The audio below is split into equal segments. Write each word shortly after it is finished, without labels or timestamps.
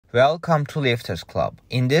Welcome to Lifters Club.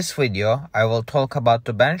 In this video, I will talk about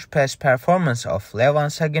the bench press performance of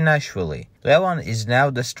Levan Saginashvili. Levan is now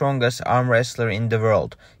the strongest arm wrestler in the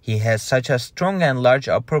world. He has such a strong and large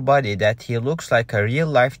upper body that he looks like a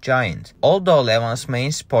real-life giant. Although Levan's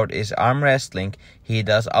main sport is arm wrestling, he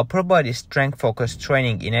does upper body strength focused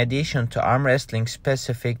training in addition to arm wrestling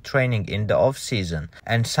specific training in the off-season,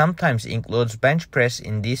 and sometimes includes bench press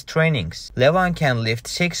in these trainings. Levan can lift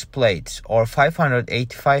 6 plates or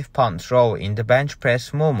 585 pounds row in the bench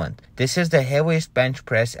press movement. This is the heaviest bench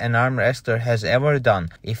press an arm wrestler has ever done,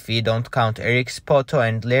 if we don't count Eric Spoto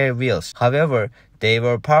and Larry Wheels. However, they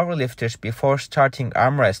were powerlifters before starting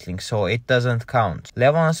arm wrestling, so it doesn't count.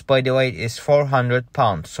 Levan's body weight is 400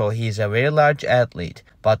 pounds, so he is a very large athlete.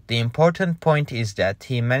 But the important point is that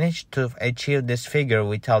he managed to achieve this figure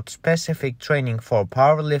without specific training for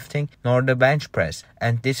powerlifting nor the bench press,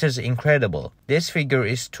 and this is incredible. This figure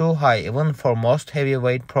is too high even for most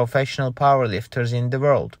heavyweight professional powerlifters in the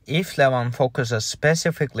world. If Levan focuses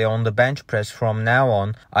specifically on the bench press from now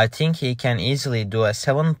on, I think he can easily do a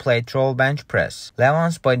 7-plate row bench press.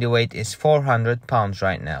 Levan's body weight is 400 pounds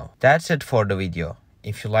right now. That's it for the video.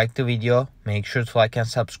 If you liked the video, make sure to like and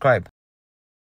subscribe.